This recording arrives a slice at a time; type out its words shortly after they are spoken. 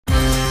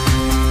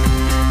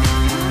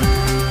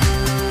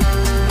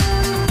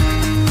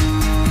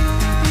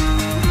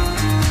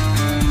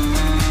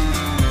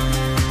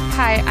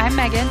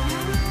Meagan.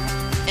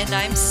 And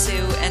I'm Sue,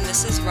 and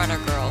this is Runner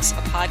Girls,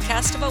 a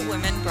podcast about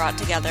women brought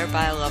together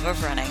by a love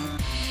of running.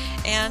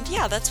 And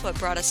yeah, that's what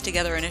brought us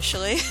together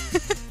initially.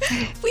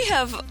 We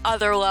have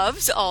other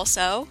loves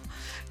also,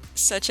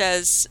 such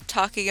as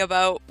talking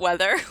about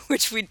weather,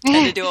 which we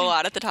tend to do a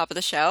lot at the top of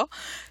the show.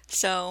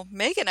 So,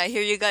 Meagan, I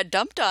hear you got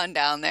dumped on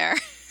down there.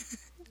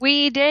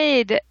 We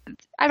did.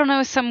 I don't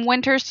know, some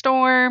winter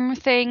storm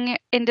thing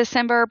in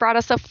December brought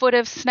us a foot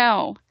of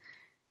snow.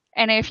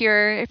 And if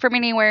you're from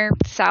anywhere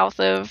south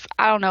of,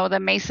 I don't know,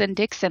 the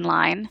Mason-Dixon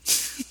line,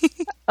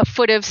 a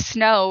foot of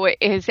snow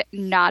is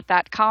not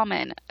that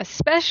common,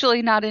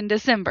 especially not in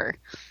December.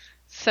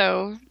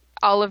 So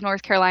all of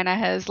North Carolina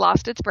has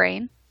lost its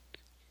brain,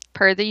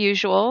 per the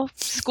usual.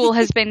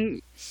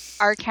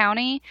 Our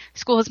county,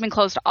 school has been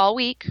closed all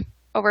week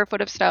over a foot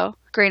of snow.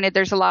 Granted,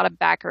 there's a lot of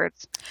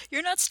backwards.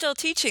 You're not still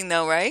teaching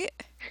though, right?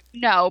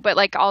 No, but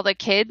like all the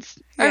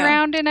kids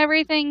around and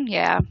everything,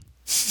 yeah.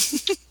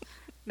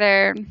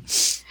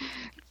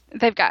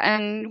 They've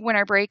gotten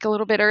winter break a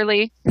little bit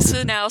early.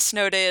 So now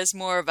snow day is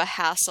more of a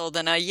hassle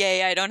than a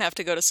yay, I don't have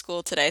to go to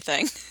school today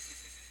thing.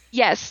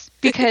 Yes,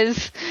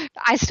 because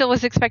I still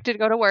was expected to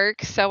go to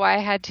work, so I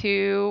had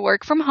to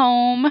work from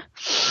home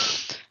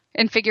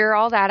and figure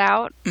all that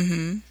out.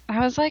 Mm-hmm. I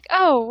was like,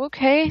 oh,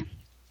 okay.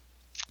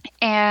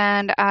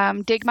 And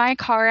dig my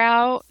car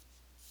out.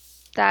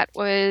 That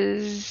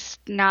was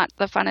not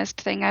the funnest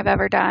thing I've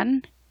ever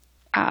done.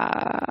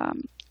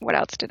 What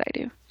else did I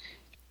do?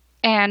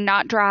 And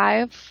not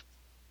drive.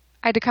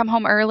 I had to come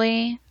home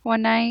early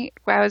one night.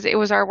 It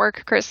was our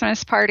work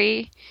Christmas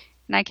party,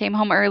 and I came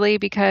home early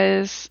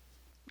because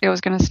it was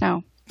going to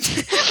snow.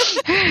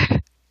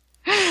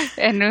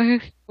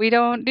 And we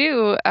don't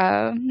do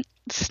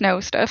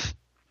snow stuff.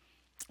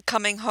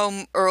 Coming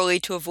home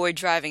early to avoid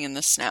driving in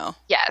the snow.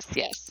 Yes.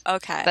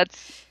 Okay.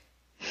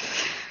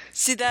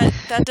 See,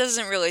 that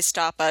doesn't really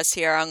stop us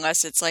here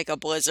unless it's like a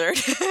blizzard,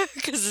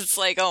 because it's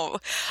like, oh,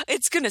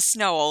 it's going to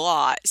snow a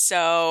lot.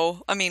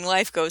 So, I mean,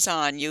 life goes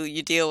on.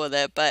 You deal with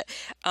it. But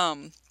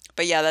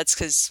yeah, that's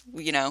because,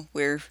 we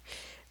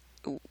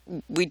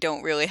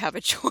don't really have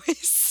a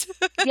choice.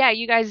 Yeah,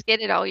 you guys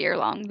get it all year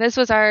long. This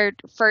was our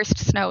first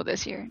snow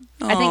this year.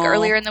 Aww. I think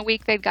earlier in the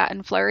week they'd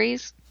gotten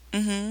flurries.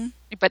 Mm-hmm.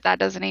 But that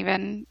doesn't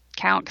even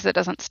count because it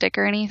doesn't stick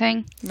or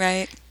anything.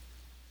 Right.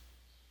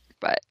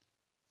 But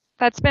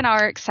that's been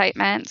our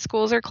excitement.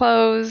 Schools are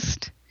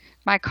closed.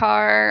 My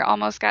car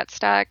almost got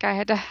stuck. I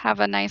had to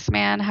have a nice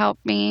man help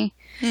me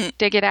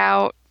dig it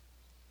out.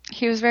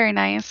 He was very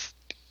nice.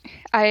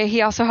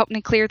 He also helped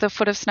me clear the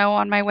foot of snow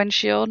on my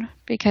windshield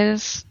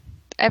because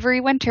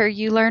every winter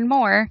you learn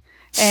more.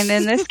 And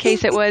in this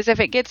case it was, if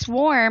it gets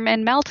warm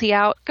and melty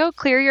out, go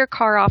clear your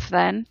car off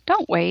then.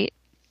 Don't wait.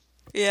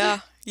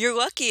 Yeah. You're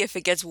lucky if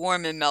it gets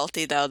warm and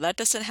melty, though. That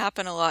doesn't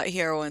happen a lot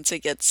here once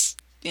it gets,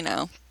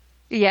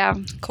 yeah,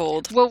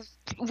 cold. Well,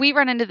 we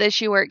run into the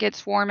issue where it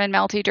gets warm and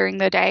melty during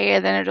the day,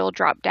 and then it'll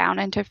drop down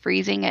into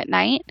freezing at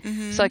night.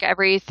 Mm-hmm. So, like,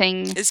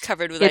 everything is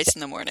covered with ice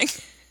in the morning.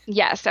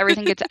 Yes,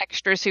 everything gets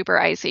extra super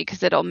icy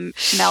because it'll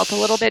melt a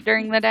little bit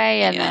during the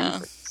day, and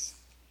then freeze.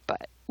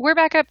 But we're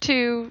back up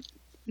to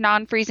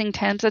non-freezing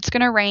temps. It's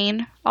going to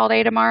rain all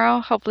day tomorrow.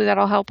 Hopefully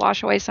that'll help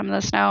wash away some of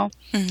the snow.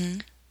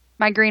 Mm-hmm.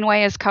 My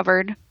greenway is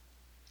covered.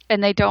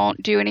 And they don't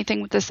do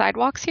anything with the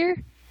sidewalks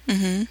here.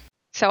 Mm-hmm.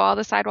 So all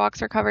the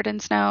sidewalks are covered in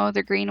snow.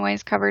 The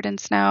greenway's covered in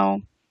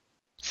snow.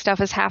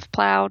 Stuff is half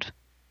plowed.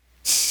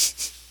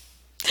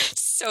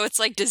 So it's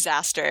like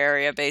disaster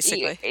area,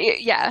 basically.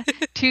 Yeah.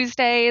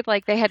 Tuesday,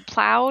 they had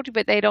plowed,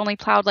 but they'd only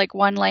plowed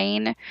one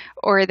lane,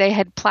 or they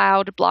had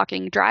plowed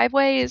blocking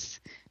driveways.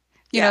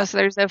 You know, so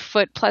there's a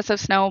foot plus of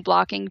snow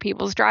blocking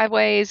people's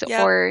driveways,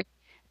 or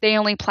they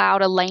only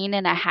plowed a lane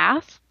and a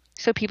half.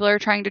 So people are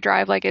trying to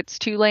drive like it's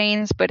 2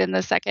 lanes, but in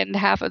the second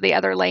half of the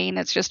other lane,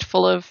 it's just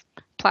full of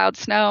plowed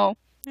snow.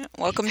 Yeah,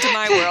 welcome to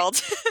my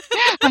world.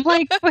 I'm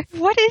like,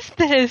 what is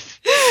this?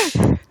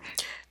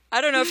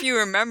 I don't know if you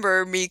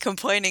remember me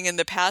complaining in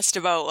the past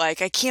about, I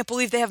can't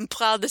believe they haven't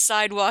plowed the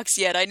sidewalks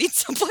yet. I need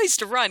some place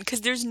to run,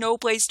 because there's no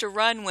place to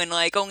run when,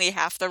 only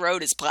half the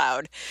road is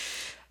plowed.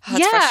 Oh,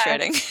 that's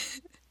frustrating.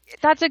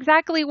 That's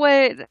exactly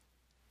what...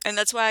 And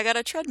that's why I got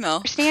a treadmill. I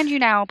understand you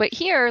now, but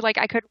here,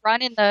 I could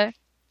run in the...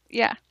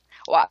 Yeah.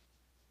 Well,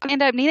 I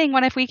end up needing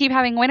one if we keep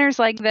having winters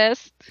like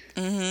this.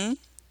 Mm-hmm.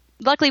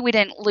 Luckily, we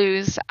didn't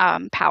lose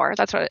power.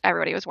 That's what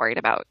everybody was worried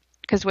about.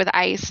 Because with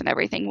ice and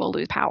everything, we'll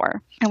lose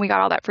power. And we got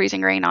all that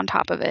freezing rain on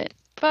top of it.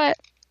 But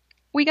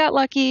we got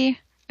lucky,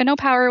 and no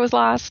power was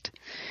lost.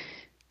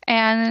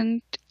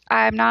 And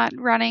I'm not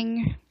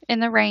running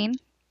in the rain.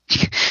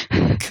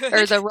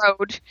 Or the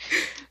road.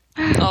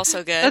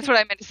 Also good. That's what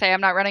I meant to say.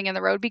 I'm not running in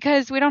the road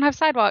because we don't have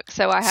sidewalks,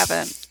 so I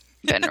haven't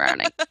been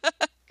running.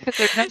 Because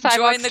there's no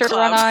sidewalks to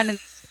run on, and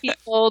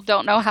people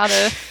don't know how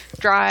to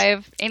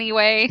drive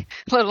anyway,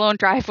 let alone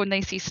drive when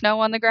they see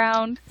snow on the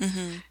ground.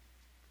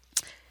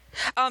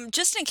 Mm-hmm.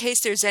 Just in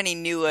case there's any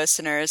new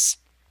listeners,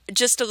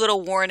 just a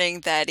little warning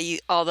that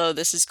although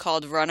this is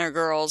called Runner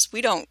Girls, we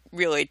don't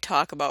really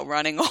talk about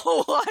running a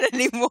whole lot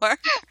anymore.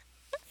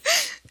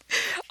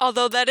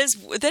 Although that is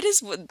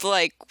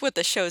like what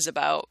the show's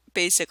about,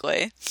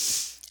 basically.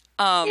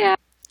 Yeah.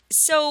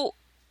 So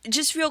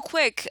just real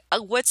quick,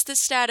 what's the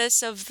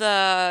status of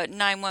the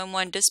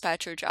 911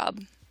 dispatcher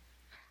job?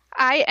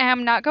 I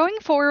am not going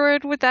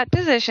forward with that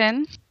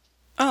position.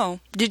 Oh,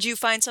 did you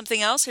find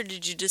something else, or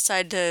did you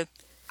decide to?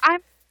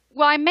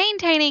 I'm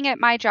maintaining at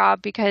my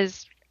job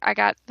because I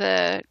got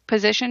the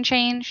position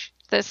change,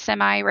 the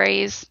semi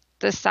raise,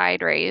 the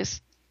side raise,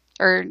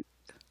 or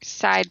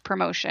side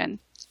promotion.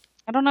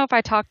 I don't know if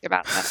I talked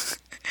about that.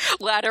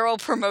 Lateral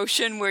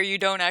promotion where you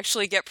don't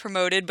actually get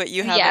promoted, but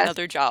you have Yes.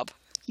 another job.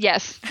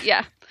 Yes,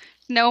 yeah.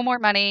 No more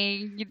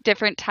money,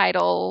 different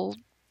title,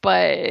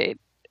 and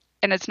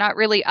it's not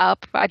really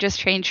up. I just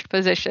changed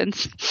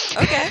positions.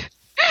 Okay.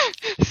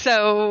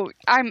 So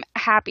I'm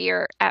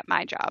happier at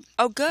my job.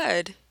 Oh,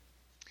 good.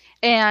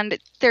 And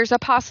there's a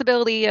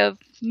possibility of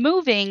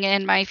moving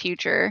in my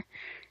future.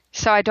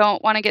 So I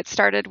don't want to get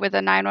started with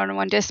a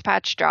 911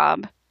 dispatch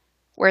job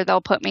where they'll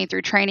put me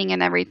through training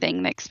and everything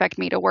and expect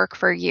me to work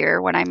for a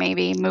year when I may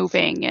be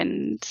moving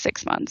in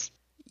 6 months.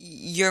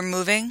 You're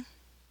moving?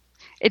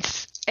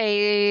 It's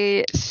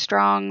a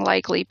strong,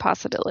 likely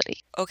possibility.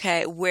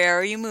 Okay, where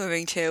are you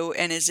moving to,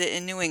 and is it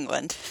in New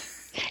England?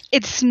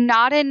 It's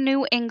not in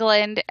New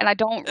England, and I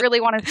don't really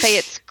want to say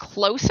it's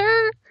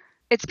closer.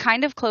 It's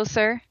kind of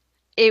closer.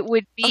 It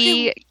would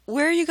be Okay,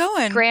 where are you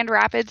going? Grand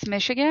Rapids,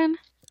 Michigan.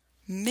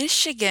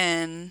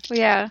 Michigan.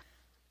 Yeah.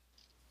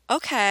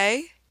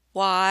 Okay.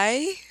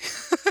 Why?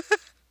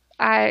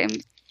 I'm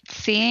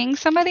seeing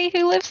somebody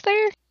who lives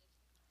there.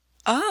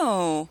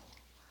 Oh.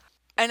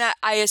 And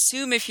I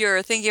assume if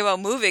you're thinking about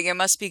moving, it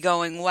must be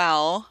going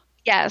well.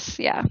 Yes,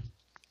 yeah.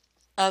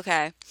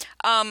 Okay.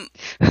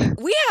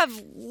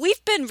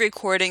 We've been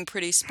recording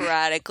pretty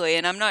sporadically,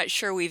 and I'm not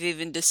sure we've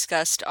even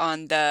discussed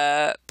on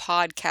the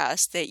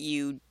podcast that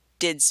you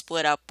did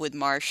split up with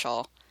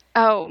Marshall.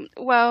 Oh,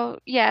 well,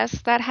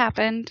 yes, that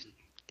happened.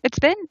 It's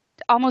been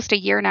almost a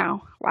year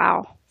now.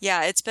 Wow.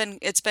 Yeah, it's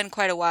been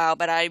quite a while,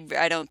 but I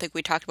don't think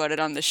we talked about it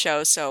on the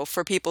show. So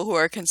for people who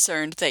are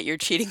concerned that you're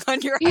cheating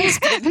on your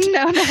husband,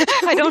 No,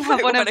 I don't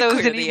have one of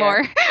those clear the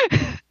anymore.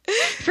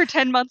 For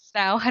 10 months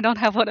now, I don't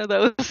have one of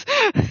those.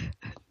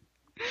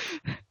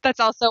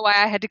 That's also why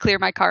I had to clear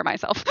my car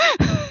myself.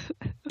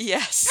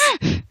 Yes.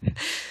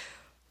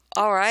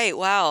 All right.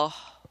 Wow.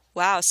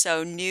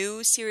 So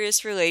new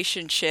serious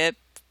relationship,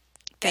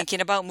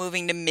 thinking about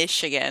moving to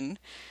Michigan.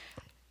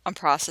 I'm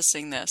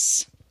processing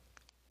this.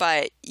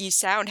 But you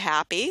sound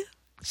happy,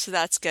 so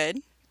that's good.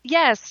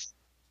 Yes.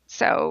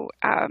 So,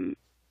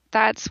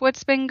 that's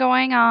what's been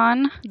going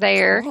on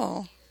there.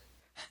 Cool.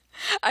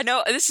 I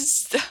know this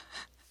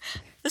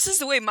is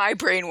the way my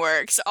brain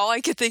works. All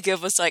I could think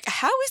of was like,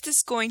 how is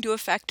this going to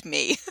affect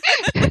me?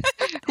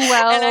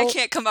 Well, and I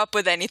can't come up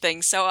with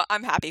anything, so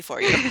I'm happy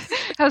for you.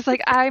 I was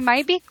like, I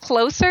might be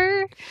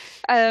closer.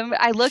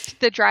 I looked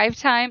the drive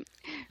time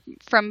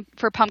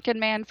for Pumpkin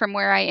Man from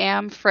where I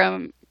am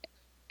from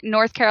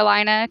North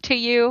Carolina to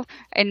you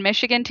and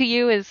Michigan to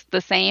you is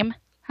the same.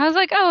 I was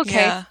like, oh, okay,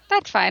 Yeah.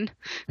 That's fine.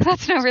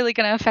 That's not really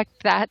going to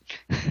affect that.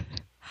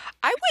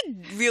 I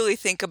would really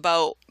think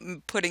about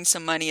putting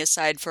some money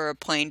aside for a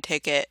plane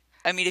ticket.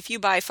 I mean, if you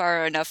buy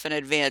far enough in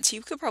advance,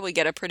 you could probably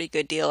get a pretty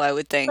good deal, I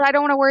would think. But I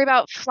don't want to worry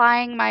about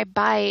flying my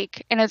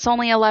bike, and it's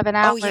only 11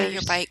 hours. Oh, yeah,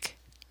 your bike.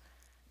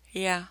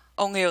 Yeah,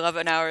 only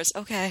 11 hours.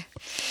 Okay.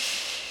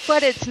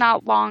 But it's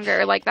not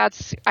longer. Like,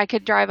 I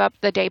could drive up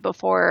the day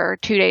before or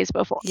 2 days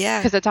before. Yeah.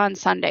 Because it's on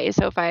Sunday,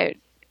 so if I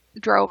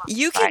drove on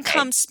You can Friday,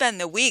 come spend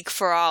the week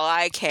for all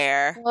I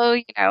care. well,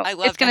 I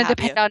love it's going to to have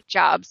depend you. on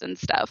jobs and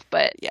stuff,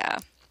 but Yeah.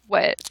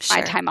 what my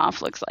Sure. time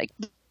off looks like.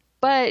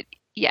 But,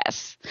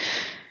 yes.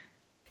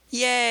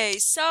 Yay.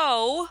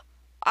 So,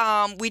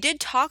 we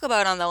did talk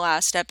about on the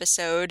last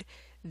episode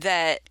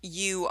that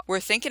you were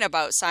thinking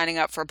about signing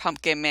up for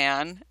Pumpkin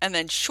Man, and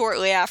then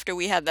shortly after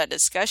we had that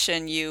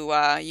discussion, you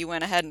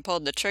went ahead and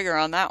pulled the trigger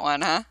on that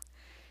one, huh?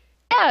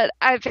 Yeah,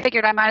 I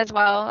figured I might as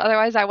well.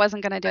 Otherwise, I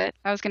wasn't going to do it.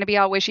 I was going to be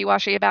all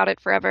wishy-washy about it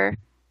forever.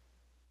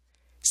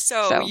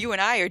 So you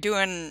and I are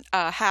doing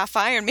a half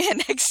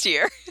Ironman next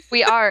year.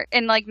 We are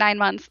in like 9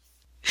 months.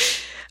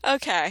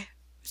 Okay.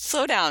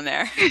 Slow down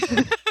there.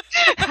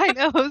 I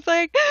know. I was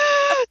like,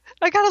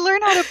 I got to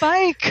learn how to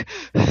bike.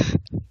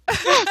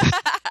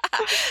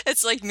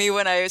 It's like me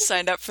when I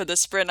signed up for the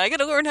sprint. I got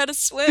to learn how to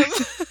swim.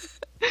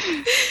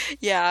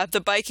 Yeah,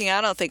 the biking,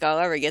 I don't think I'll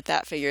ever get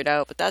that figured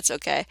out, but that's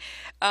okay.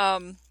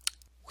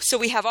 So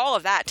we have all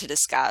of that to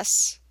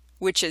discuss,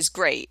 which is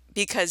great,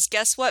 because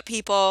guess what,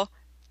 people?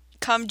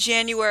 Come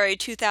January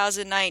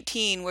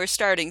 2019, we're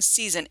starting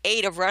season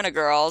 8 of Runner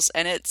Girls,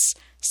 and it's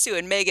Sue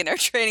and Meagan are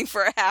training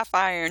for a half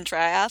iron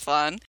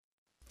triathlon.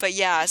 But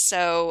yeah,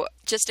 so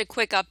just a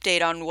quick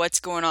update on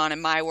what's going on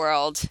in my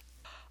world.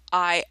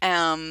 I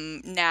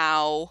am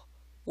now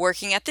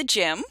working at the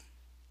gym,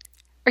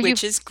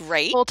 which is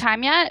great. Full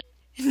time yet?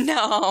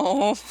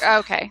 No,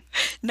 Okay.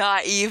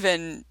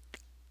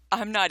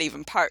 I'm not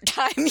even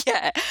part-time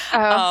yet.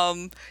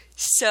 Oh.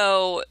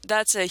 So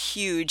that's a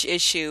huge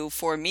issue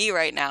for me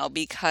right now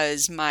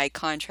because my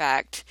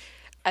contract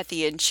at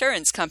the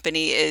insurance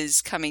company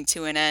is coming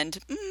to an end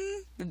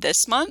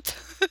this month.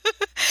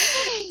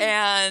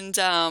 And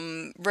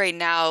right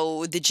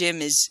now, the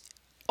gym is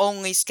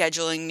only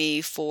scheduling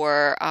me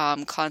for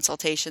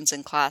consultations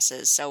and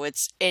classes. So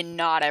it's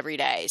not every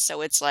day.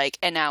 So it's like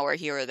an hour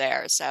here or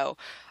there. So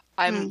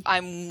Mm.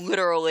 I'm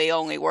literally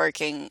only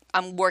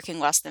I'm working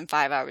less than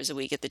 5 hours a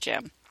week at the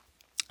gym.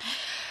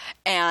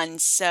 And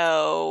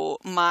so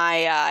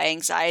my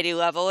anxiety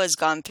level has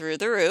gone through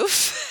the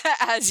roof,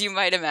 as you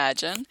might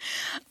imagine.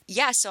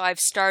 Yeah, so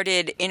I've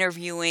started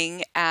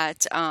interviewing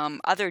at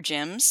other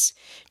gyms,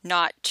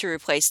 not to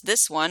replace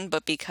this one,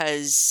 but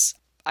because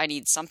I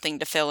need something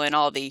to fill in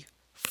all the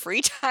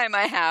free time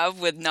I have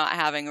with not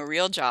having a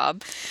real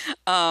job.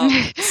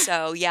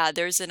 So yeah,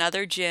 there's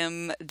another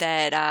gym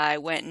that I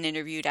went and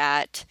interviewed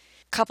at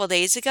a couple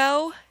days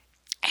ago,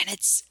 and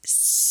it's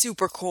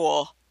super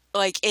cool.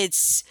 Like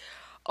it's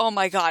Oh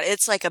my God,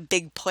 it's like a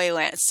big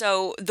playland.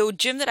 So the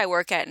gym that I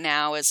work at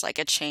now is like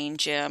a chain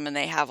gym, and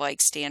they have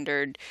like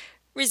standard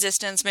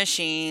resistance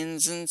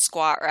machines and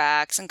squat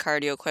racks and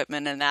cardio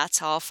equipment, and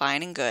that's all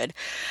fine and good.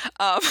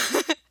 Um,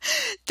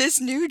 this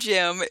new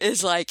gym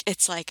is like,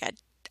 it's like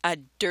a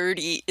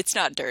dirty, it's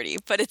not dirty,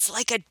 but it's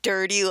like a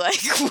dirty like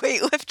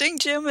weightlifting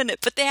gym in it,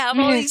 but they have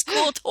all these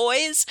cool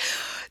toys.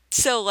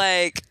 So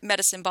like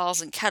medicine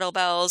balls and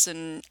kettlebells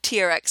and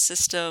TRX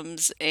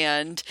systems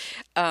and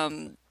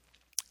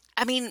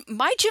I mean,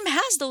 my gym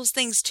has those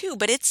things too,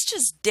 but it's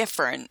just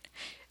different.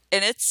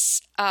 And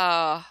it's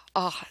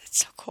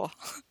so cool.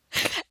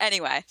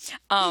 Anyway,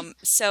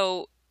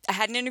 so I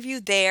had an interview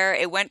there.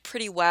 It went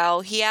pretty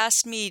well. He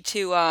asked me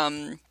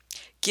to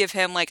give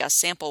him like a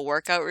sample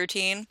workout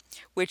routine,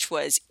 which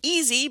was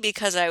easy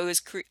because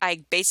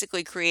I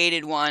basically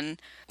created one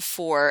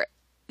for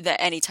the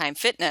Anytime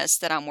Fitness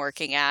that I'm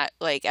working at,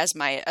 like as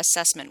my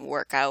assessment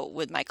workout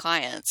with my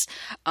clients.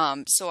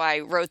 So I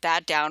wrote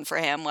that down for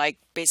him, like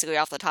basically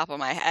off the top of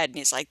my head, and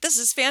he's like, "This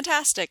is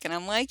fantastic," and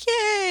I'm like,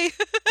 "Yay!"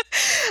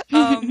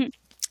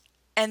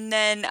 And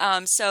then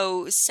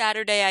so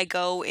Saturday I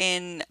go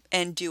in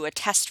and do a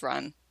test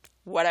run,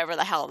 whatever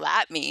the hell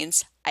that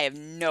means. I have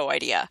no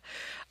idea.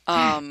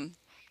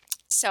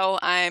 So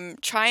I'm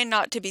trying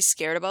not to be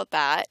scared about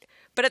that,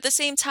 but at the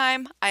same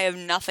time, I have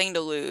nothing to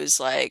lose.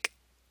 Like,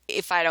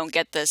 if I don't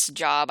get this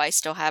job, I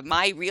still have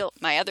my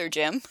other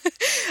gym.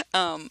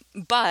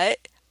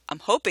 But I'm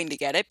hoping to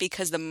get it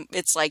because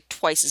it's like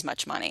twice as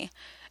much money.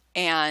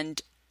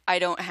 And I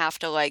don't have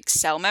to like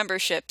sell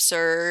memberships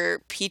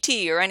or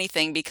PT or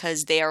anything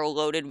because they are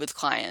loaded with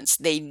clients.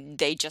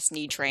 They just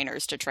need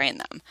trainers to train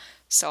them.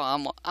 So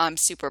I'm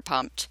super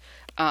pumped.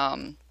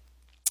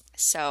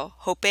 So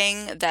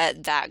hoping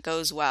that that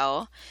goes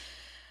well.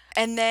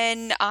 And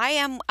then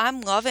I'm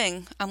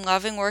loving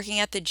working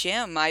at the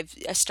gym. I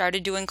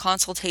started doing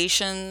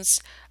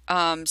consultations.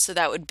 So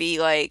that would be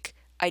like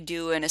I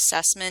do an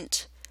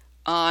assessment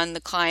on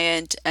the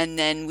client, and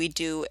then we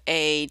do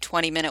a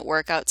 20-minute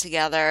workout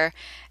together,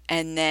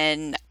 and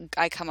then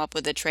I come up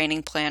with a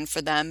training plan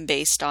for them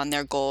based on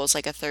their goals,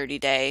 like a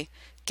 30-day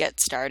get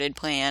started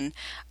plan.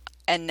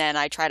 And then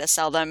I try to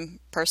sell them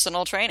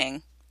personal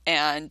training.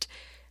 And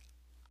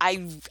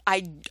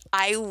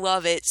I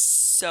love it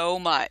so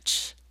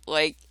much.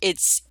 Like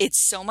it's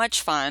so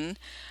much fun,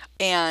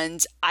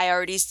 and I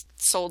already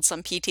sold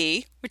some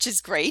PT, which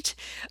is great.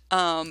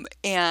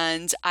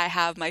 And I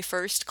have my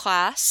first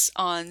class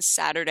on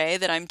Saturday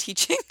that I'm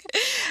teaching.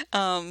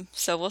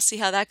 So we'll see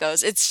how that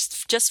goes.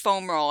 It's just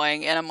foam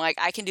rolling, and I'm like,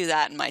 I can do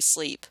that in my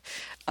sleep.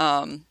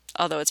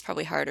 Although it's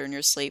probably harder in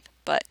your sleep,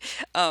 but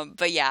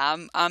yeah,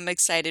 I'm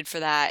excited for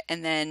that.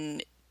 And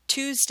then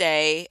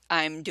Tuesday,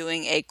 I'm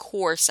doing a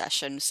core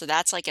session, so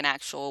that's like an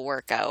actual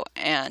workout,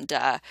 and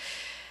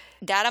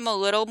that I'm a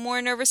little more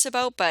nervous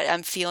about, but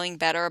I'm feeling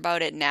better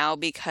about it now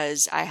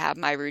because I have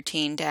my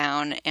routine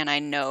down and I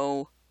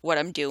know what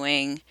I'm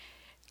doing.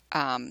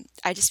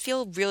 I just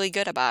feel really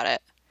good about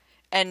it.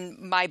 And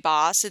my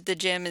boss at the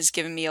gym has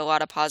given me a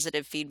lot of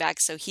positive feedback,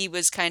 so he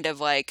was kind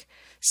of like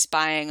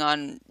spying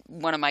on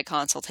one of my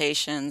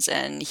consultations,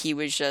 and he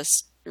was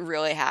just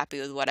really happy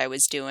with what I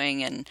was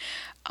doing, and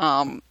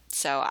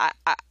so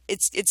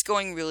it's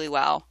going really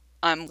well.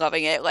 I'm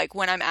loving it. Like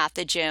when I'm at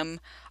the gym,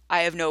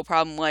 I have no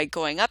problem like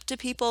going up to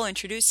people,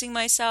 introducing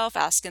myself,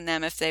 asking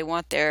them if they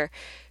want their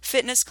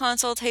fitness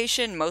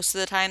consultation. Most of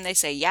the time they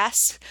say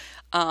yes.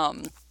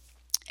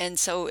 And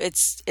so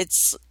it's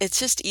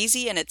just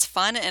easy and it's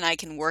fun and I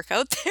can work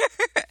out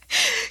there.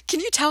 Can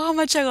you tell how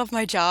much I love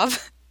my job?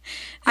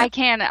 I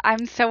can.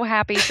 I'm so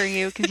happy for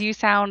you because you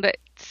sound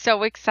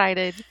so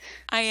excited.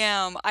 I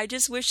am. I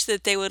just wish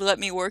that they would let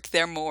me work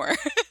there more.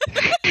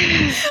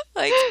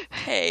 Like,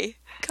 hey,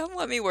 come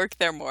let me work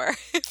there more,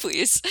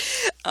 please.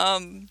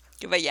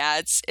 But yeah,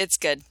 it's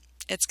good.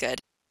 It's good.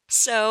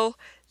 So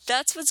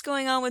that's what's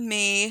going on with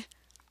me.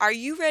 Are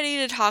you ready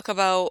to talk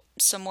about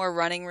some more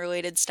running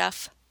related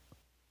stuff?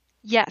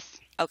 Yes.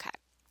 Okay.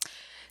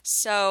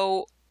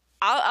 So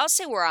I'll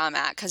say where I'm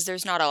at because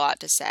there's not a lot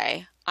to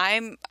say.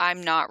 I'm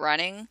not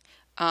running.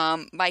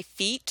 My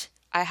feet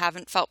I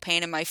haven't felt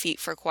pain in my feet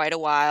for quite a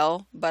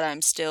while, but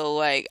I'm still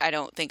like, I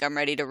don't think I'm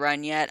ready to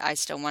run yet. I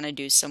still want to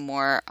do some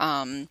more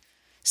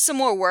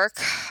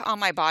work on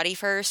my body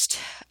first.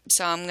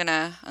 So I'm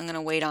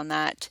gonna wait on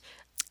that.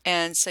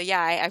 And so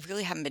yeah, I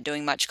really haven't been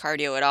doing much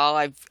cardio at all.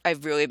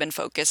 I've really been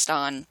focused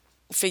on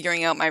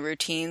figuring out my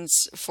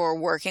routines for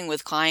working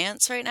with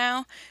clients right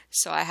now.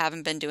 So I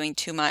haven't been doing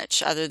too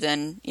much other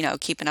than,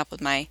 keeping up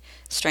with my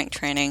strength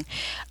training.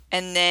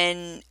 And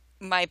then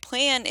my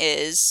plan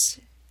is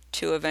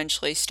to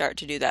eventually start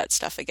to do that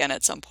stuff again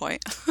at some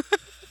point.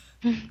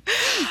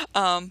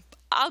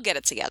 I'll get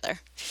it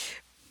together.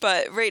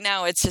 But right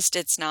now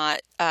it's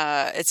not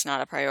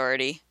a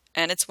priority,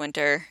 and it's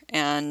winter,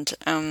 and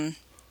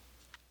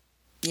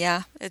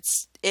yeah,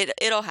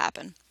 it'll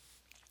happen.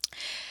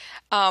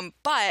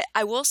 But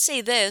I will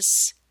say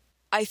this,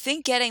 I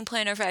think getting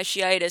plantar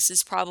fasciitis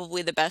is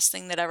probably the best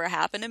thing that ever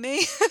happened to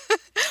me,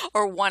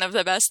 or one of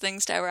the best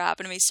things to ever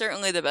happen to me.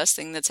 Certainly the best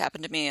thing that's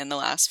happened to me in the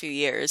last few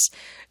years,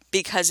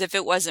 because if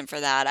it wasn't for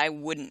that, I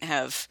wouldn't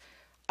have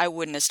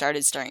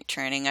started strength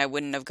training. I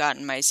wouldn't have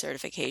gotten my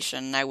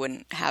certification. I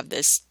wouldn't have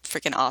this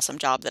freaking awesome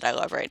job that I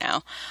love right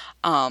now.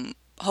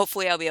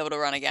 Hopefully I'll be able to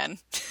run again,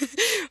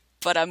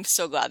 but I'm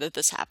so glad that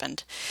this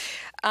happened.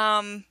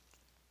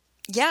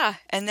 Yeah,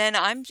 and then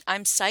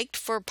I'm psyched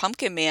for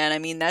Pumpkin Man. I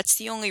mean, that's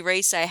the only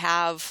race I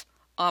have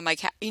on my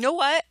You know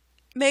what,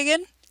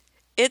 Megan?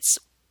 It's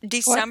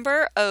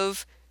December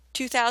of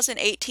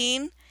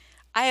 2018.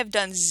 I have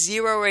done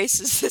 0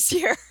 races this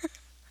year.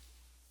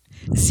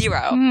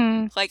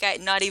 0. Like,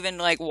 not even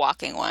like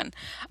walking one.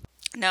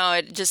 No,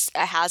 it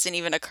hasn't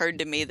even occurred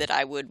to me that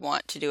I would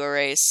want to do a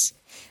race.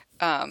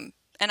 And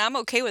I'm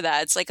okay with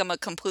that. It's like I'm a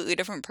completely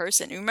different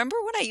person. Remember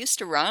when I used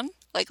to run?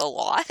 Like, a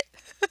lot?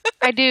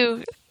 I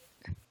do.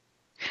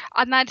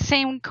 On that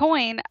same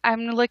coin,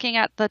 I'm looking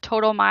at the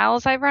total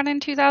miles I've run in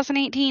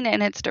 2018,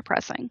 and it's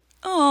depressing.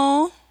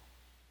 Oh.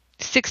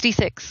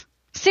 66.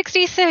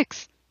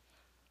 66!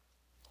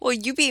 Well,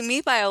 you beat me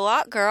by a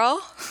lot,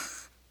 girl.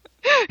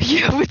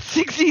 Yeah, with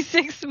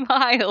 66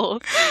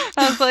 miles.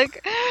 I was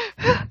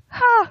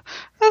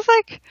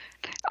like,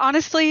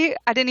 honestly,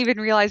 I didn't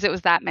even realize it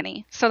was that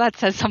many. So that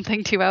says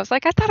something too. I was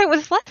like, I thought it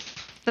was less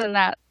than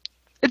that.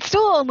 It's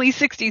still only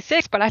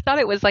 66, but I thought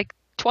it was like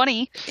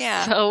 20.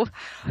 Yeah. So,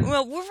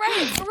 well, we're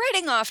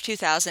writing off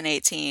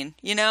 2018.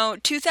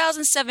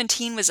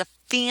 2017 was a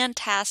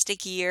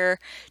fantastic year.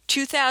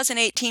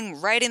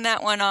 2018, writing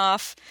that one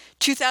off.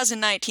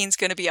 2019 is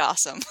going to be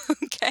awesome.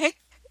 Okay?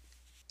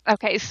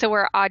 Okay, so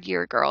we're odd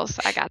year girls.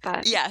 I got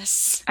that.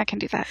 Yes. I can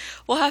do that.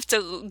 We'll have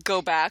to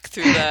go back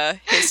through the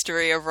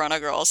history of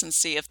Runner Girls and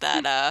see if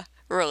that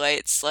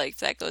relates, like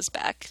that goes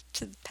back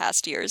to the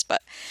past years.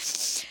 But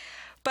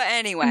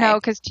anyway. No,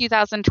 because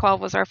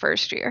 2012 was our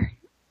first year.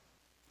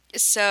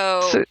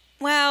 So,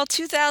 well,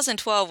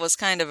 2012 was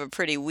kind of a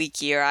pretty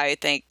weak year, I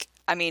think.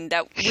 I mean,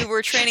 that we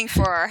were training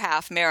for our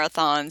half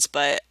marathons,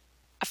 but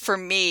for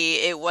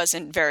me, it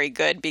wasn't very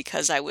good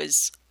because I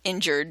was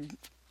injured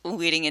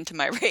leading into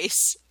my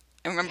race.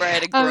 I remember I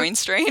had a groin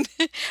strain.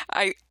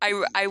 I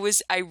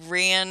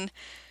ran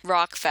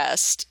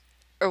Rockfest,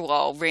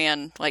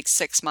 ran like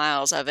 6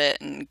 miles of it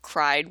and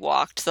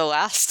walked the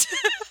last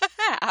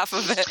half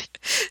of it.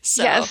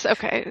 So yes,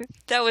 okay.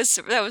 That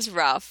was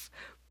rough.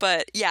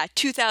 But yeah,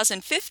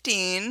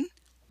 2015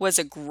 was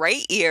a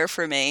great year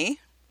for me.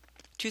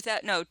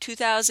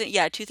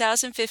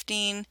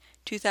 2015,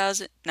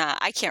 2000. Nah,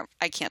 I can't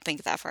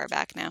think that far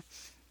back now.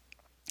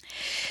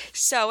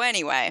 So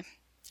anyway,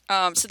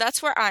 so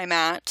that's where I'm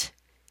at.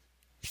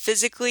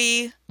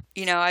 Physically,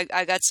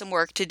 I got some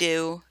work to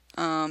do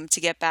to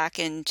get back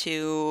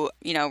into,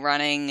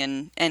 running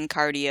and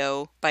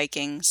cardio,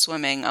 biking,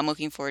 swimming. I'm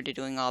looking forward to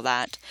doing all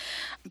that.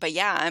 But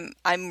yeah,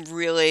 I'm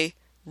really,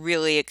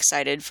 really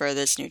excited for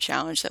this new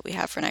challenge that we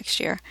have for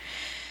next year.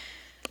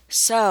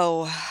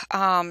 So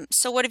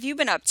what have you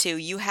been up to?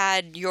 You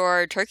had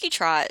your Turkey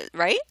Trot,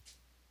 right?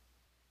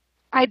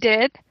 I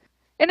did.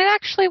 And it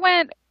actually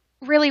went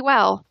really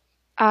well.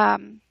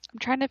 I'm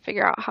trying to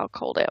figure out how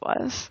cold it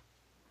was.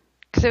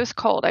 Because it was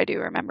cold, I do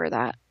remember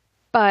that.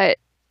 But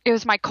it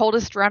was my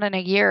coldest run in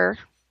a year.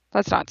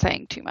 That's not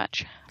saying too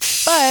much.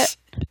 But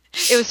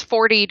it was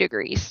 40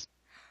 degrees.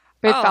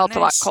 It felt nice.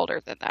 A lot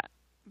colder than that.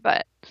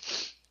 But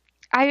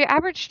I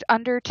averaged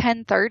under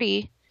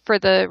 10:30 for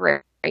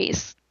the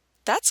race.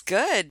 That's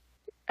good.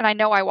 And I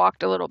know I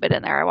walked a little bit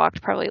in there. I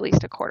walked probably at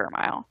least a quarter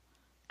mile.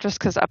 Just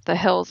because up the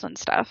hills and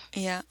stuff.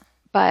 Yeah.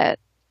 But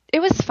it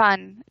was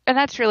fun. And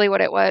that's really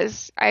what it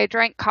was. I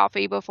drank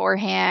coffee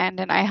beforehand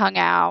and I hung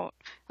out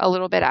a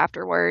little bit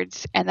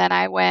afterwards. And then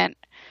I went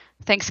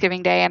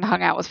Thanksgiving Day and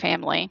hung out with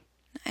family.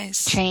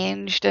 Nice.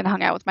 Changed and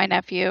hung out with my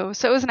nephew.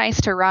 So it was nice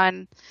to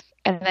run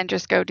and then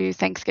just go do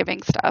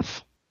Thanksgiving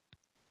stuff.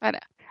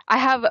 But I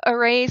have a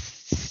race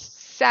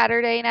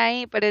Saturday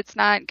night, but it's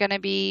not going to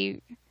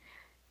be...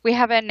 We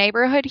have a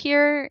neighborhood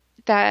here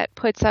that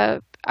puts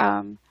up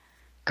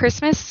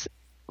Christmas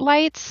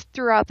lights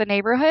throughout the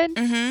neighborhood.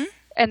 Mm-hmm.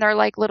 And they're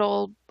like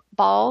little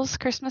balls,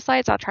 Christmas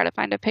lights. I'll try to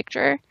find a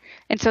picture.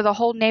 And so the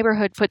whole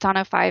neighborhood puts on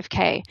a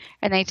 5K,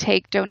 and they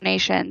take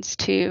donations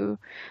to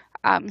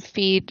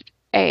feed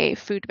a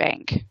food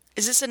bank.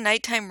 Is this a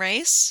nighttime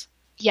race?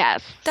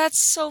 Yes.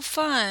 That's so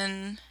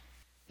fun.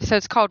 So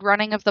it's called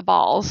Running of the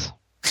Balls.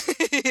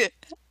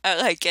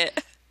 I like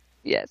it.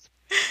 Yes.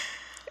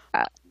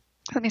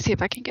 Let me see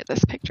if I can get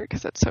this picture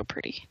because it's so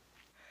pretty.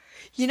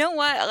 You know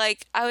what?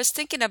 Like, I was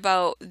thinking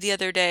about the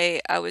other day,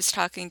 I was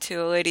talking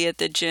to a lady at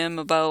the gym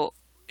about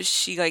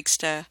she likes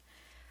to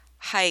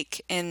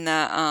hike in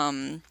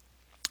the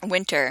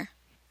winter.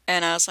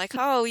 And I was like,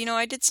 oh,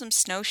 I did some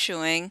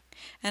snowshoeing.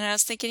 And I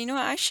was thinking,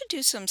 what? I should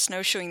do some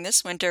snowshoeing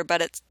this winter,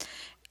 but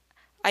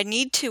I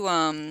need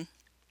to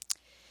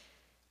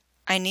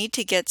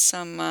get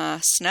some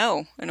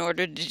snow in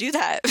order to do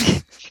that.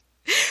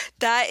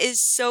 That is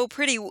so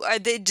pretty.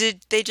 Did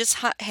they just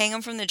hang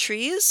them from the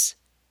trees?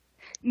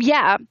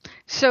 Yeah.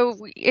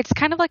 So it's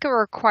kind of like a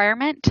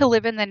requirement to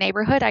live in the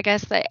neighborhood. I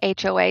guess the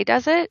HOA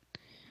does it.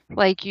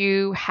 Like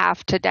you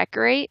have to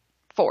decorate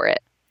for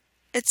it.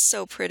 It's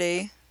so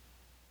pretty.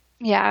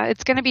 Yeah,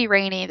 it's going to be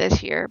rainy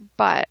this year,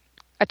 but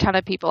a ton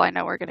of people I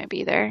know are going to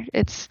be there.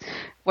 It's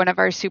one of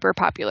our super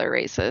popular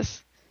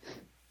races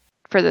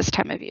for this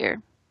time of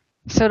year.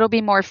 So it'll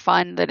be more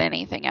fun than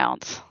anything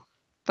else.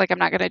 Like I'm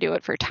not going to do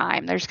it for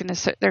time. There's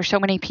so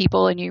many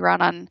people and you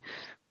run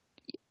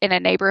in a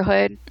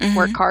neighborhood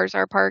where cars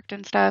are parked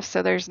and stuff,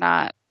 so there's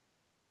not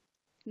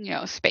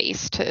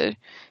space to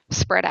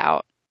spread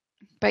out.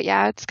 But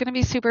yeah, it's going to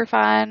be super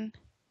fun.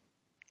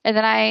 And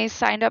then I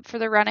signed up for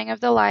the Running of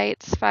the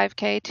Lights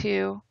 5K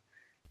too.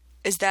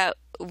 Is that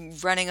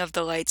Running of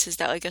the Lights, is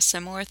that like a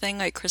similar thing,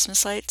 like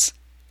Christmas lights?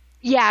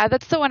 Yeah,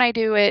 that's the one I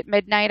do at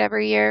midnight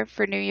every year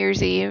for New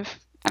Year's Eve.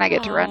 And I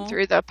get to run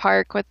through the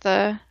park with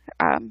the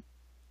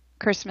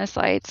Christmas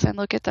lights and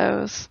look at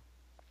those.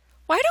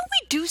 Why don't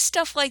we do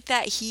stuff like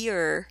that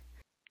here?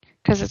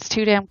 Because it's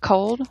too damn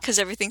cold. Because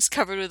everything's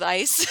covered with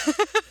ice.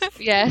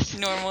 Yes.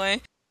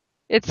 Normally.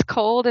 It's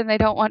cold and they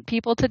don't want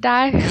people to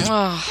die.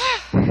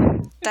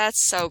 Oh,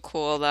 that's so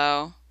cool,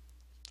 though.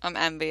 I'm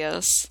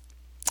envious.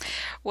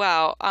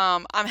 Wow.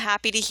 I'm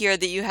happy to hear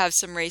that you have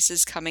some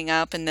races coming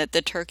up and that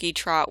the Turkey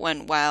Trot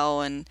went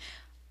well, and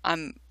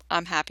I'm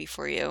happy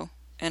for you.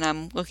 And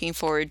I'm looking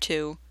forward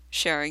to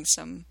sharing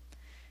some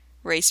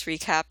race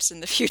recaps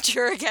in the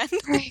future again.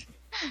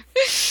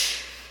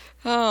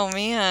 Oh,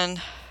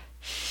 man.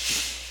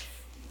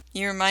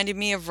 You reminded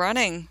me of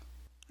running.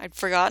 I'd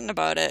forgotten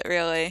about it,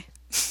 really.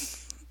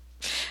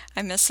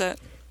 I miss it.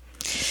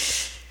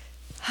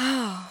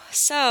 Oh,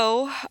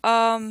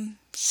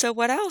 so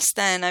what else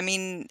then? I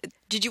mean,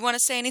 did you want to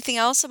say anything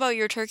else about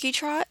your Turkey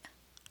Trot?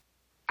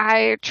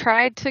 I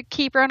tried to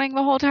keep running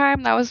the whole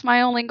time. That was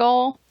my only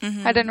goal.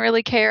 Mm-hmm. I didn't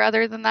really care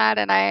other than that,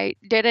 and I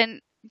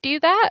didn't do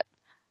that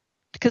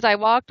because I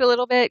walked a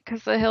little bit because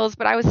of the hills,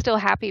 but I was still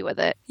happy with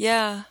it.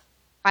 Yeah.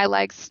 My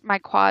legs, my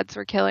quads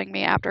were killing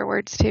me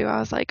afterwards too. I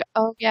was like,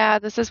 oh yeah,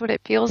 this is what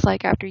it feels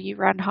like after you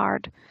run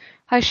hard.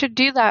 I should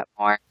do that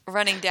more.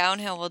 Running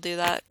downhill will do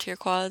that to your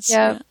quads.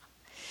 Yep. Yeah.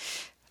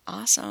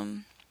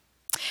 Awesome.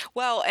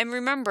 Well, and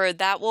remember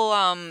that will,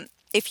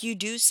 if you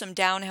do some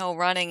downhill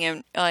running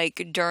and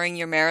like during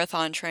your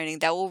marathon training,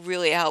 that will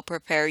really help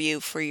prepare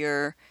you for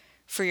your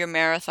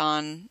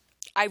marathon.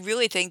 I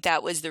really think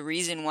that was the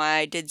reason why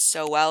I did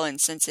so well in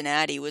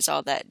Cincinnati, was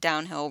all that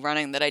downhill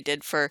running that I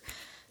did for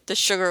the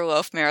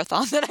Sugarloaf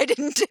Marathon that I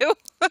didn't do.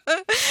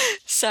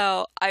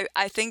 So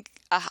I think,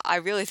 I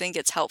really think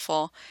it's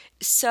helpful.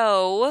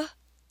 So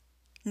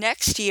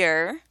next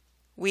year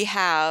we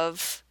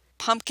have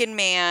Pumpkin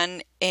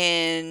Man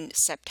in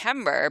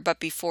September, but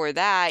before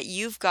that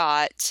you've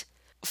got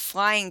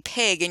Flying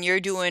Pig, and you're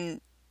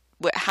doing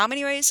how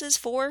many races?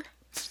 4?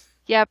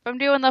 Yep, I'm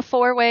doing the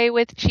 4-way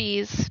with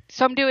cheese.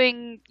 So I'm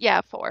doing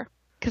 4,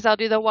 because I'll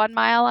do the 1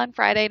 mile on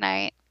Friday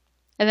night,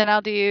 and then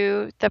I'll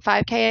do the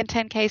 5K and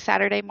 10K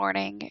Saturday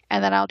morning,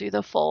 and then I'll do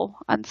the full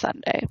on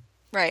Sunday.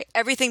 Right,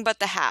 everything but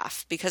the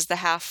half, because the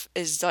half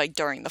is like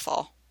during the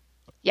fall.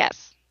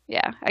 Yes,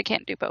 yeah, I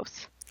can't do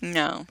both.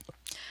 No.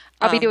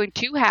 I'll be doing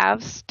 2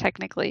 halves,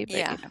 technically. But,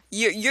 yeah,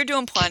 you're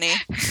doing plenty.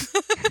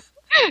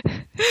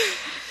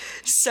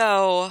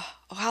 So,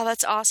 wow,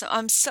 that's awesome.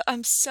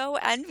 I'm so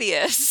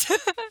envious.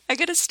 I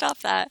gotta stop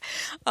that.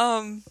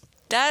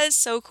 That is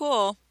so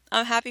cool.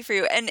 I'm happy for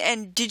you.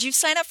 And did you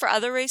sign up for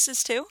other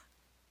races too?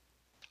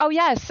 Oh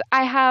yes,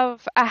 I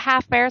have a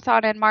half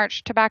marathon in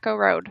March, Tobacco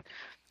Road.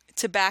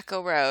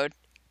 Tobacco Road.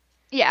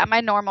 Yeah,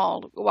 my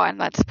normal one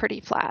that's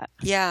pretty flat.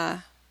 Yeah.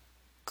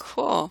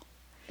 Cool.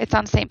 It's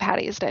on St.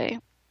 Patty's Day.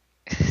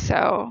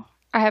 So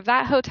I have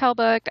that hotel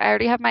booked. I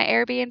already have my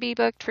Airbnb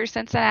booked for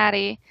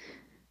Cincinnati,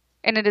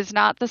 and it is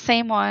not the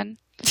same one.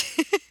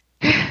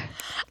 The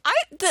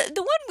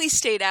one we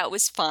stayed at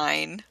was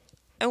fine.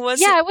 It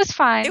was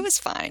fine. It was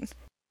fine.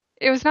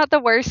 It was not the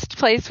worst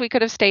place we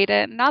could have stayed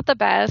in. Not the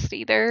best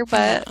either,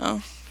 but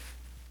no.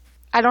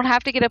 I don't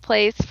have to get a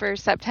place for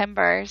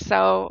September,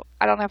 so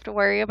I don't have to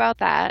worry about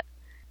that.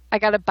 I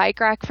got a bike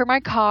rack for my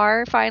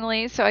car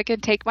finally, so I can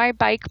take my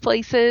bike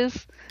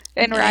places.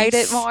 and ride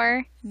it Nice.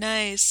 more.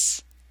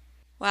 Nice.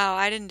 Wow,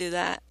 I didn't do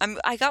that.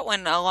 I got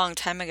one a long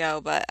time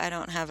ago, but I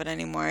don't have it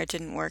anymore. It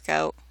didn't work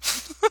out.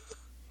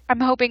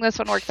 I'm hoping this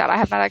one works out. I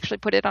have not actually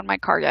put it on my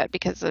car yet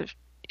because of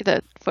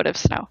the foot of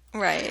snow.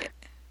 Right.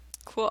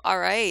 Cool. All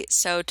right.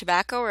 So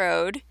Tobacco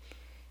Road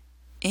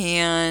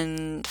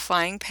and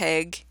Flying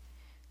Pig,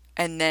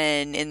 and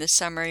then in the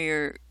summer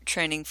you're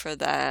training for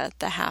the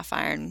half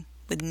iron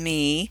with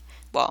me.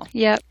 Well,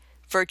 Yep.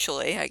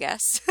 virtually, I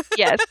guess.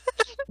 Yes.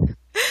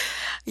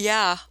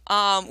 Yeah.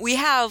 We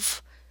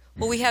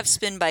have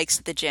spin bikes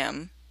at the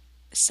gym.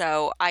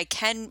 So I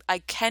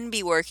can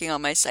be working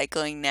on my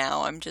cycling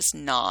now. I'm just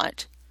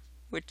not,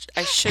 which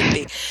I should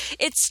be.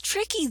 It's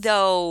tricky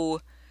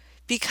though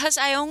because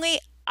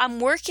I'm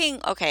working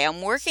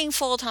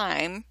full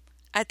time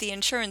at the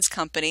insurance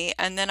company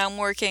and then I'm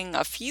working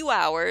a few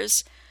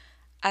hours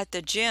at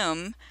the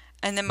gym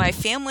and then my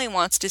family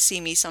wants to see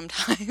me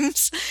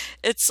sometimes.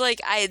 It's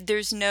like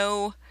there's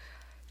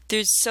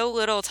so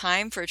little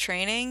time for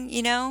training,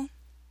 you know?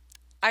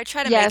 I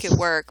try to make it Yes.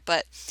 work,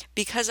 but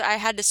because I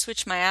had to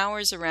switch my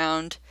hours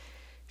around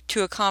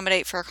to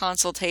accommodate for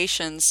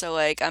consultations, so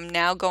like I'm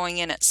now going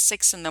in at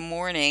 6 in the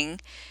morning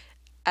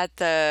at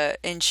the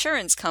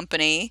insurance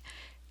company,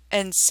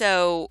 and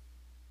so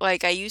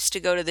like I used to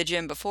go to the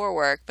gym before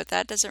work, but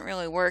that doesn't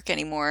really work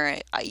anymore.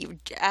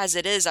 As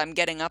it is, I'm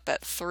getting up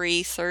at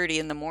 3:30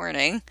 in the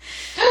morning.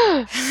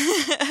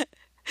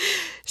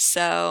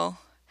 So,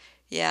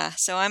 yeah,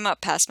 so I'm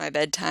up past my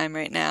bedtime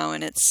right now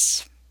and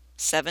it's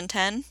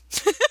 7:10.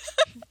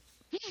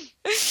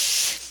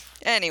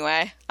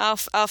 Anyway,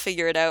 I'll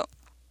figure it out.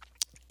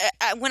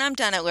 When I'm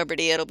done at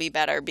Liberty, it'll be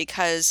better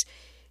because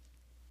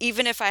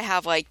even if I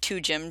have like two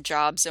gym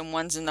jobs and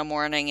one's in the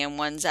morning and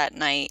one's at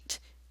night,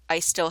 I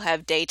still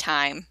have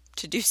daytime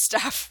to do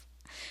stuff.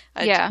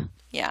 Yeah.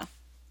 Yeah.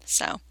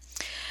 So,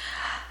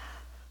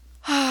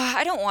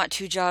 I don't want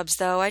two jobs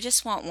though. I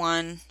just want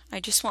one. I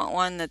just want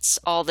one that's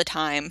all the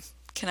time.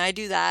 Can I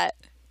do that?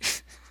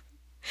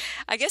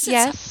 I guess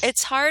Yes.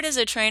 it's hard as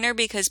a trainer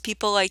because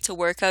people like to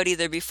work out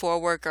either before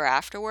work or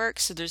after work,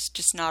 so there's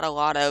just not a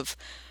lot of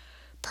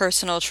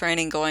personal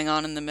training going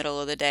on in the middle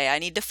of the day. I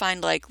need to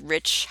find like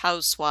rich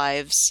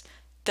housewives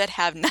that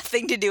have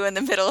nothing to do in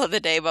the middle of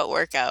the day but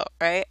work out,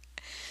 right?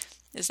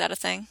 Is that a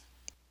thing?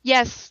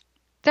 Yes.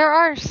 There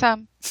are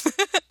some.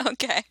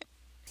 Okay.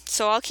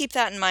 So I'll keep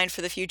that in mind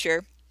for the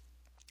future.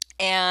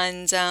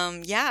 And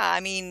yeah, I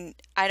mean,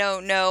 I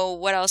don't know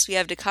what else we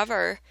have to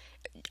cover.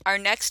 Our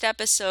next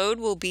episode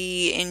will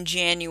be in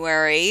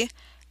January,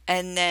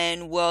 and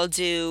then we'll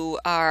do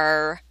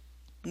our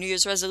New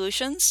Year's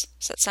resolutions.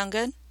 Does that sound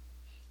good?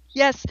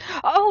 Yes.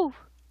 Oh,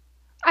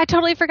 I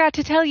totally forgot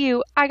to tell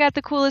you. I got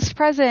the coolest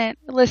present,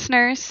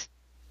 listeners.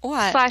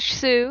 What? Slash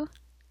Sue.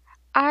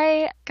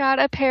 I got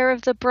a pair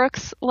of the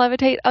Brooks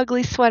Levitate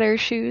Ugly Sweater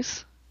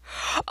shoes.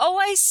 Oh,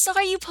 I saw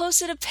you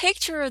posted a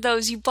picture of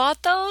those. You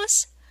bought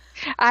those?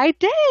 I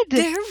did.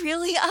 They're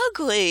really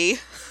ugly.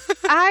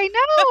 I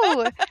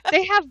know.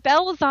 They have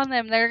bells on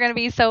them. They're going to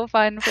be so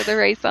fun for the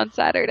race on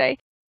Saturday.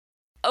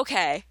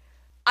 Okay.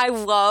 I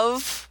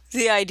love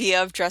the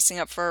idea of dressing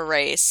up for a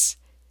race,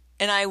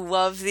 and I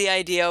love the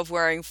idea of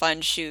wearing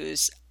fun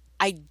shoes.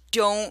 I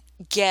don't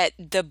get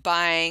the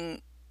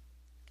buying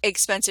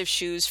expensive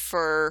shoes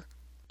for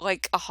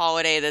like a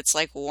holiday that's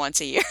like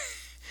once a year.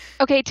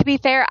 Okay, to be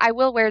fair, I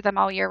will wear them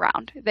all year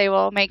round. They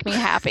will make me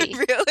happy.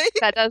 Really?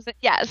 That doesn't,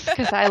 yes,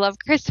 because I love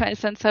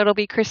Christmas, and so it'll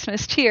be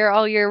Christmas cheer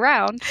all year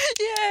round,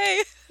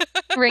 Yay!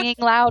 ringing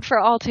loud for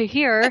all to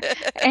hear.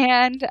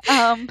 And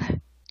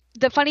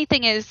the funny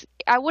thing is,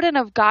 I wouldn't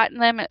have gotten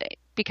them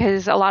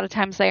because a lot of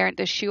times they aren't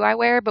the shoe I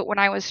wear, but when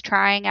I was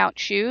trying out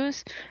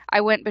shoes, I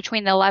went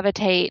between the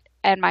Levitate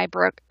and my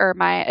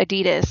my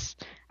Adidas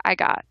I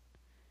got.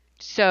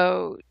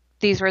 So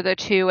these were the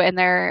two, and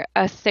they're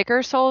a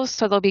thicker sole,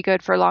 so they'll be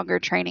good for longer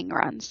training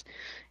runs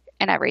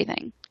and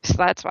everything. So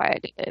that's why I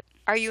did it.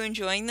 Are you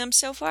enjoying them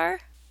so far?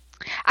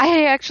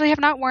 I actually have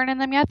not worn in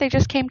them yet. They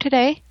just came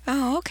today.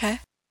 Oh, okay.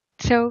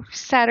 So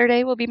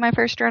Saturday will be my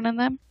first run in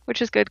them,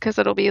 which is good because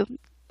it'll be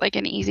like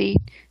an easy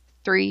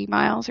 3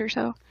 miles or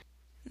so.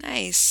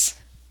 Nice.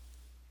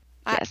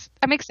 Yes,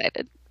 I'm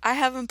excited. I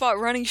haven't bought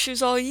running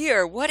shoes all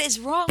year. What is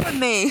wrong with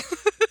me?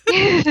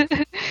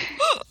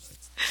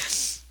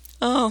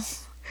 Oh.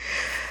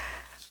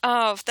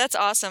 Oh, that's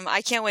awesome.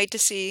 I can't wait to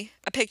see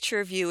a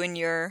picture of you in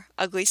your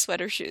ugly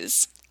sweater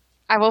shoes.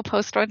 I will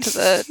post one to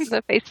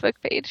the Facebook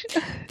page.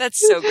 That's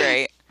so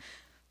great.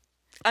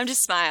 I'm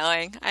just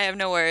smiling. I have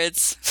no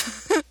words.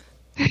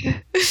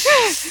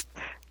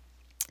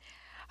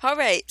 All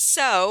right,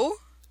 so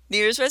New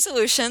Year's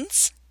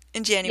resolutions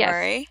in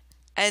January. Yes.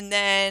 And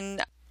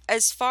then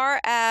as far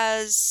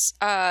as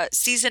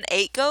season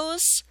 8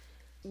 goes,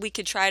 we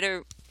could try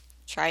to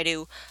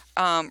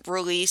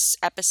release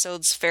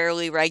episodes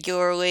fairly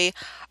regularly.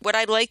 What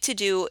I'd like to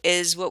do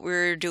is what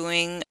we're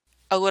doing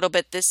a little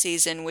bit this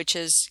season, which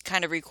is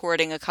kind of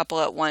recording a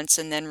couple at once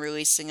and then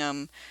releasing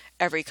them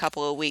every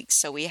couple of weeks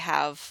so we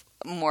have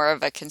more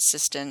of a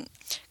consistent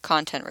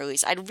content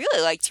release. I'd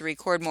really like to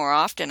record more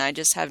often. I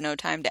just have no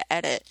time to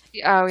edit.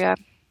 Oh, yeah.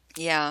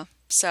 Yeah.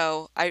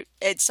 So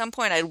at some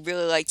point I'd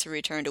really like to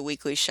return to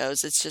weekly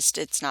shows.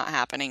 It's not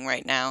happening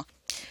right now.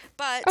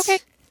 But Okay.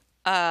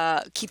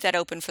 Keep that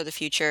open for the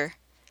future.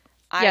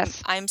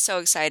 Yes. I'm so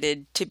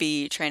excited to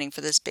be training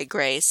for this big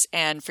race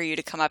and for you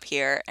to come up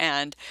here.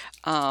 And,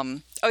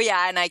 and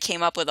I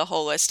came up with a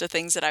whole list of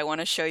things that I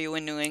want to show you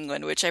in New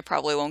England, which I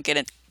probably won't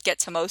get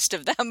to most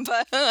of them,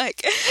 but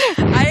like,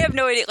 I have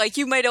no idea. Like,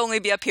 you might only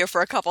be up here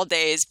for a couple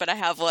days, but I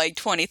have like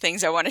 20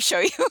 things I want to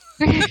show you.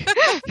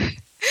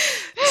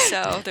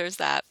 So there's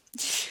that.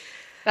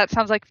 That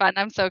sounds like fun.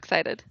 I'm so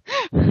excited.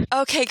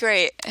 Okay,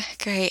 great.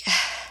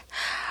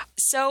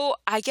 So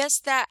I guess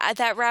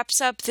that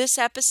wraps up this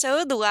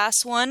episode, the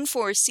last one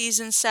for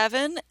season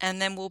 7,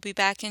 and then we'll be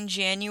back in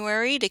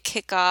January to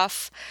kick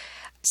off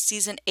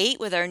season 8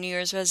 with our New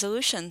Year's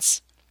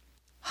resolutions.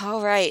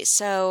 All right,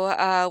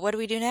 so what do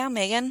we do now,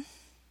 Megan?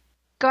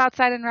 Go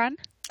outside and run.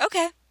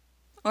 Okay.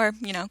 Or,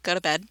 go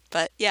to bed,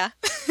 but yeah.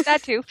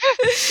 That too.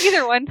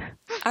 Either one.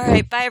 All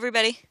right, bye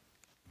everybody.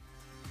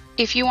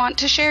 If you want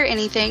to share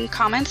anything,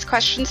 comments,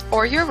 questions,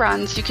 or your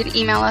runs, you can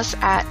email us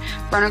at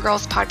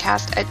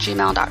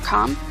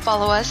runnergirlspodcast@gmail.com.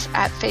 Follow us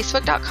at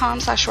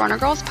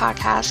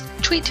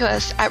facebook.com/runnergirlspodcast. Tweet to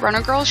us at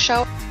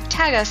runnergirlshow.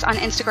 Tag us on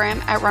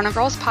Instagram at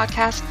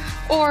runnergirlspodcast,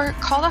 or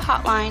call the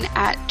hotline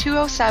at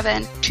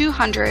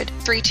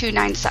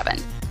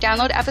 207-200-3297.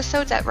 Download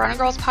episodes at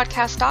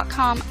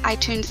runnergirlspodcast.com,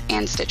 iTunes,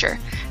 and Stitcher.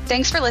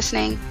 Thanks for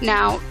listening.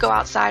 Now go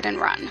outside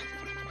and run.